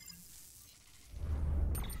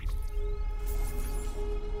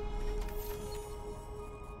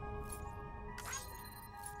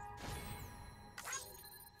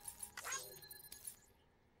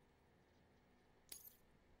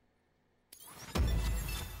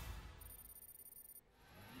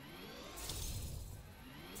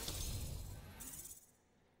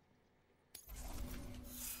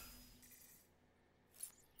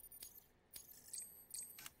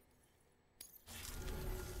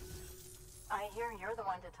 I hear you're the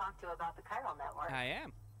one to talk to about the chiral network. I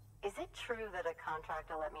am. Is it true that a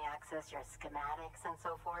contract will let me access your schematics and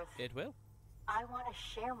so forth? It will. I want to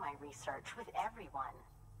share my research with everyone.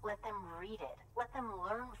 Let them read it. Let them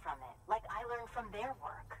learn from it, like I learned from their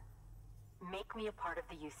work. Make me a part of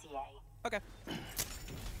the UCA. Okay.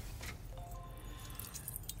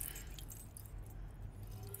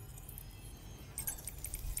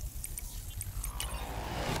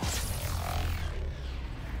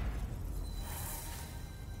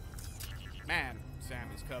 Man, Sam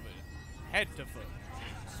is covered head to foot.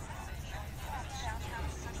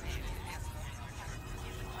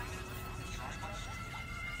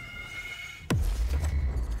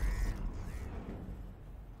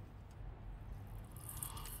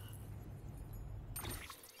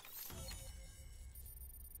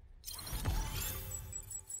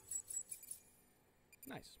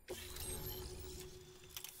 Nice.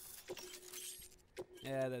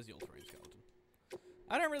 Yeah, there's the all-terrain skeleton.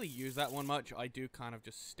 I don't really use that one much. I do kind of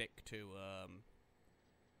just stick to,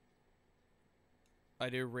 I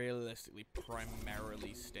do realistically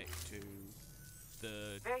primarily stick to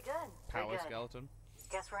the Very good. power Very good. skeleton.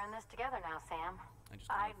 Guess we're in this together now, Sam. I just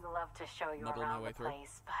kind I'd love to show you muddle my around way the through.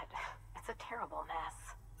 place, but it's a terrible mess.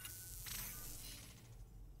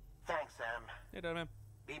 Thanks, Sam. Hey, Deadman.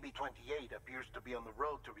 BB-28 appears to be on the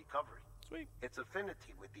road to recovery. Sweet. Its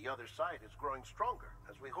affinity with the other side is growing stronger,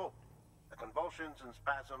 as we hoped. The convulsions and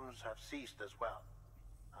spasms have ceased as well.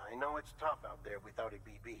 I know it's tough out there without a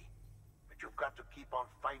BB, but you've got to keep on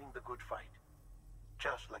fighting the good fight.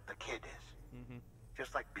 Just like the kid is.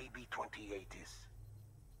 Just like BB-28 is.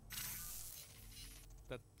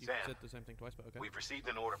 That you Sam, said the same thing twice, but okay. We've received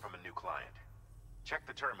an order from a new client. Check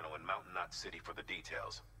the terminal in Mountain Knot City for the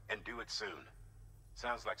details, and do it soon.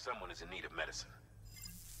 Sounds like someone is in need of medicine.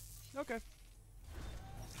 Okay.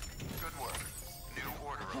 Good work. New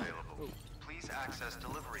order available. Please access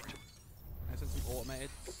delivery to... I sent some automated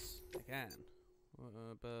again.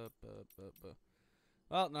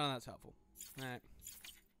 Well, no, that's helpful. Alright.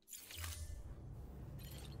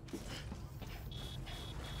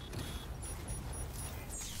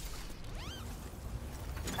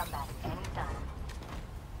 Come back anytime.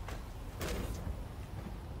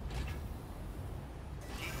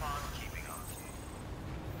 Keep on keeping on.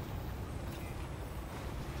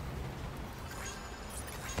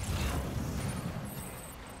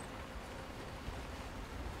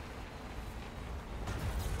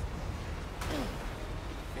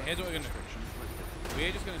 Okay, here's what we're gonna do.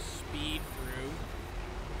 We're just gonna speed through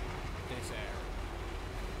this area.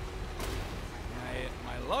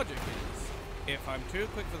 My logic is, if I'm too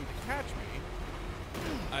quick for them to catch me,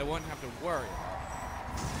 I won't have to worry about it.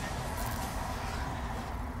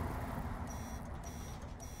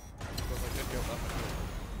 Because I could go up and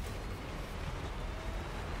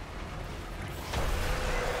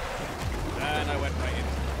over. And I went right in.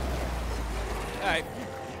 Alright.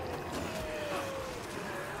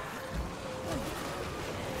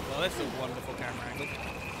 Well, this is a wonderful camera angle.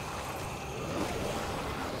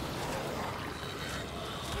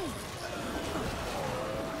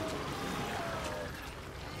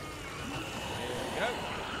 There we go.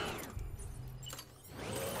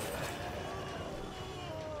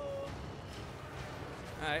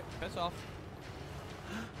 Alright, piss off.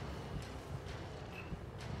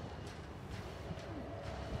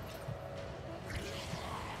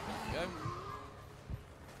 There we go.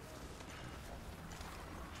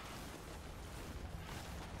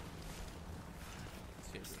 Let's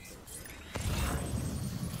see if this works.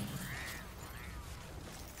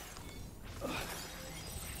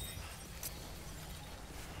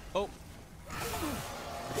 Oh.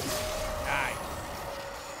 Die.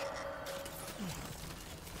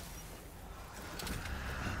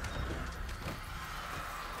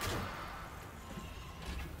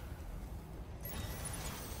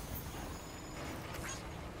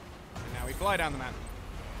 fly down the mountain.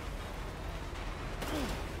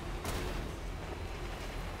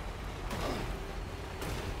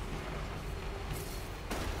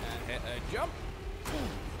 And hit a jump.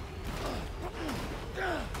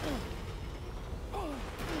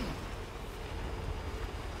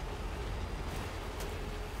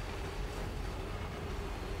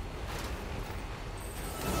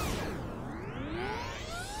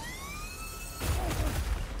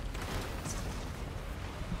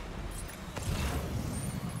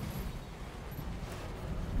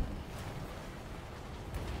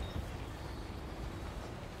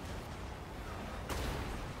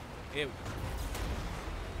 Here we go.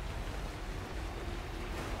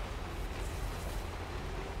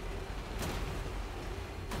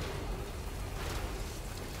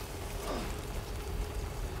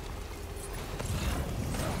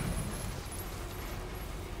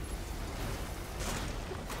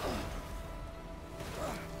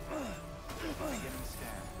 Beginning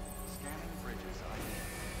scan. Scanning bridges ID.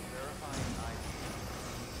 Verifying ID.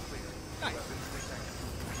 Clear. Nice. Weapons detected.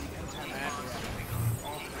 Decontamination.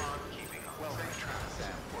 All clear. Welcome.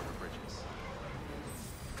 Sam Porter Bridges.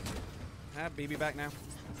 Have BB back now.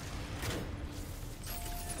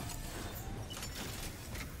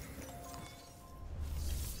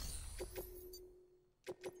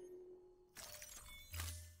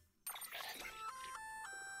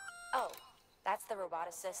 Oh, that's the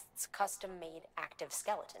roboticist's custom-made active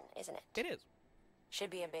skeleton, isn't it? It is. Should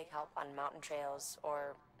be a big help on mountain trails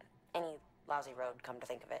or any lousy road, come to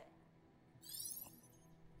think of it.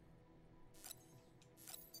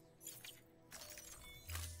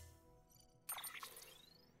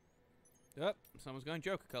 Yep, someone's going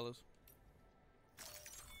Joker colors.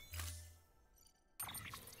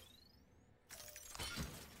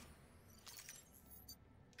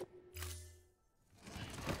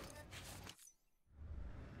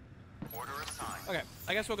 Order assigned. Okay,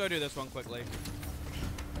 I guess we'll go do this one quickly.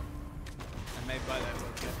 And maybe by then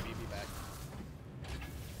we'll get BB back.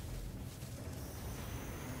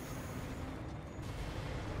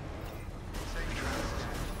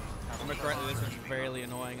 If I remember correctly, this is fairly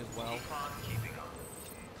annoying as well.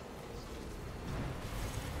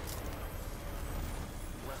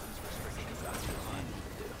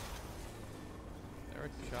 There a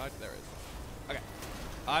charge? There is. Okay.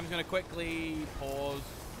 I'm going to quickly pause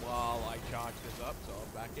while I charge this up, so I'm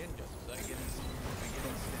back in just a second.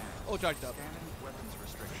 All charged up. Weapons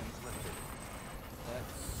restrictions lifted.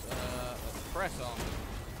 Let's press on.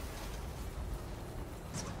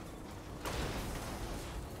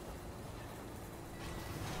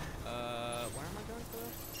 Where am I going for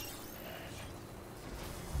this?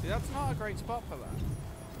 See, that's not a great spot for that.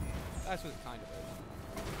 That's what it kind of is.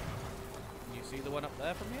 Can you see the one up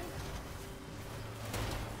there from here?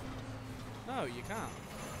 No, you can't.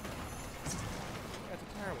 That's a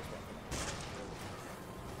terrible spot for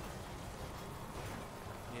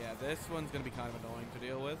that. Yeah, this one's going to be kind of annoying to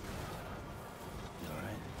deal with.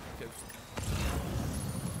 Alright.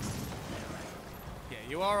 Yeah,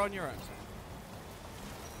 you are on your own, Sam.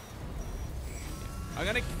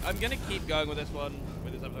 I'm gonna keep going with this one,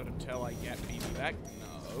 with this episode until I get BB back.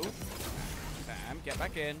 No. Sam, get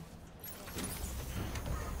back in.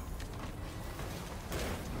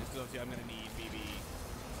 Because obviously I'm gonna need BB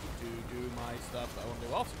to do my stuff that I want to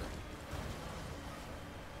do off screen.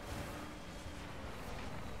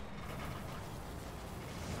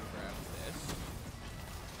 Grab this.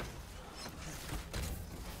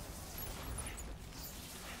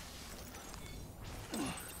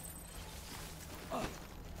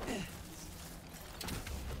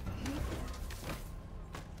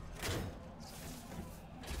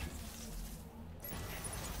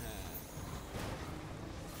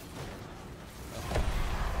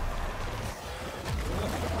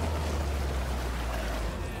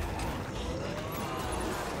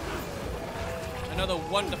 Another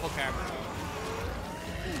wonderful camera.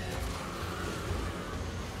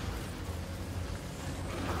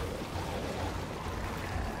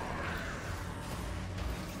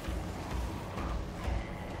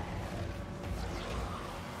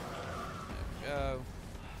 There we go.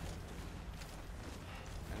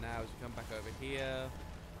 And now as we come back over here,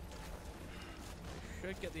 we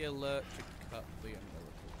should get the alert to cut the umbilical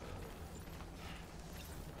cord.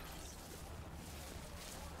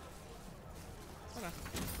 Oh no,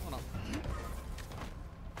 oh no.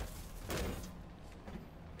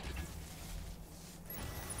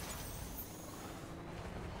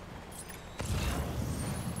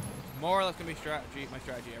 More or less gonna be my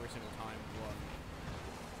strategy every single time one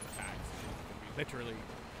attacks. It's gonna be literally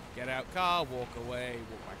get out car, walk away,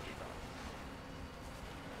 walk back to your car.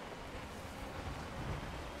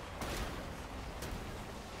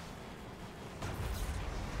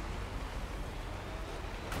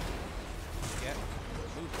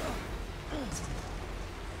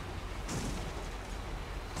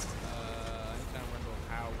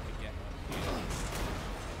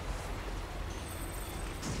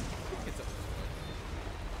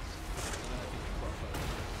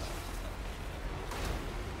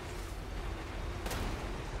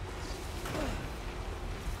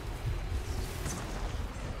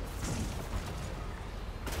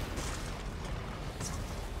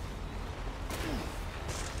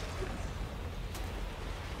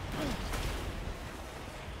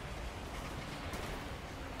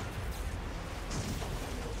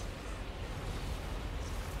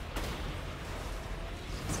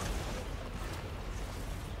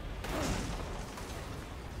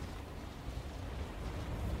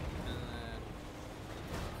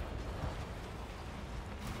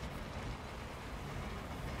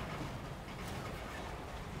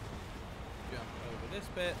 this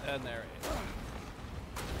bit, and there it is.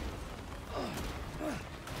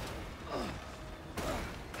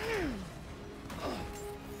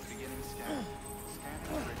 Beginning scan. Scanning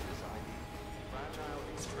bridges ID. Fragile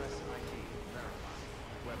Express ID verified.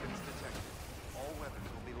 Weapons detected. All weapons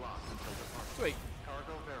will be locked until departure. Sweet.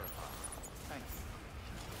 Cargo verified. Thank you.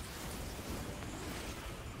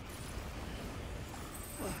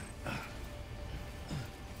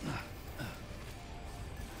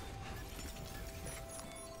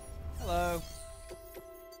 Hello.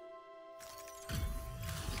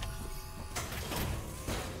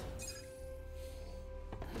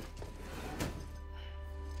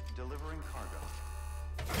 Delivering cargo.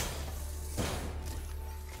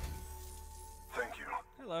 Thank you.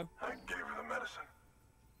 Hello. I gave her the medicine.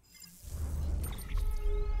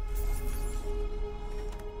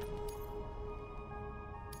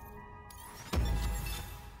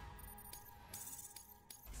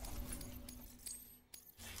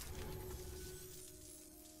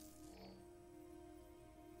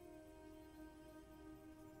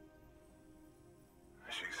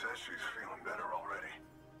 She says she's feeling better already.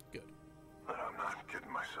 Good. But I'm not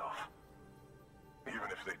kidding myself.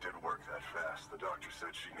 Even if they did work that fast, the doctor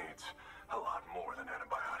said she needs a lot more than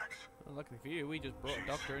antibiotics. Well, luckily for you, we just brought a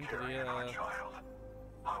She's doctor into carrying our the child.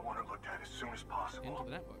 I want her looked at as soon as possible.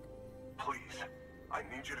 network. Please, I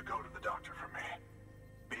need you to go to the doctor for me.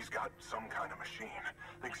 He's got some kind of machine.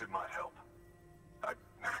 Thinks it might help. I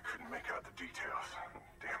couldn't make out the details.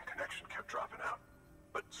 Damn connection kept dropping out.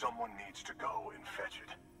 But someone needs to go and fetch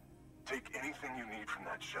it. Take anything you need from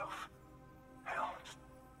that shelf. Hell, just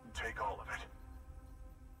take all of it.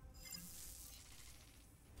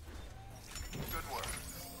 Good work.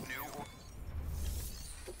 New.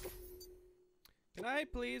 Can I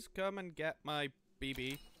please come and get my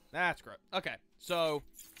BB? That's great. Okay, so,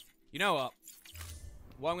 you know what?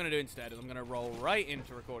 What I'm going to do instead is I'm going to roll right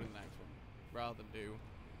into recording the next one, rather than do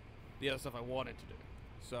the other stuff I wanted to do.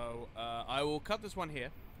 So, I will cut this one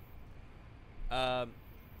here.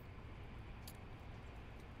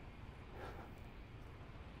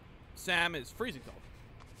 Sam is freezing cold.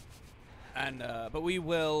 And, but we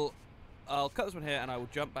will... I'll cut this one here, and I will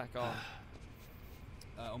jump back on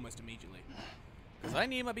almost immediately. Because I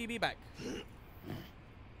need my BB back.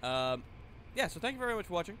 Yeah, so thank you very much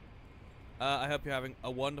for watching. I hope you're having a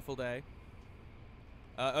wonderful day.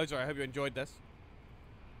 Oh, sorry, I hope you enjoyed this.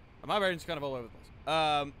 My brain's kind of all over the place.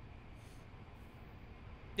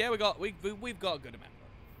 Yeah, we've got a good amount of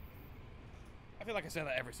it. I feel like I say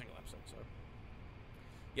that every single episode, so.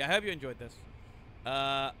 Yeah, I hope you enjoyed this.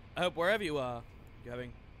 I hope wherever you are, you're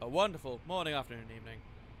having a wonderful morning, afternoon, evening,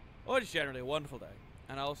 or just generally a wonderful day.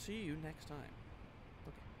 And I'll see you next time.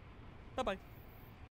 Okay. Bye-bye.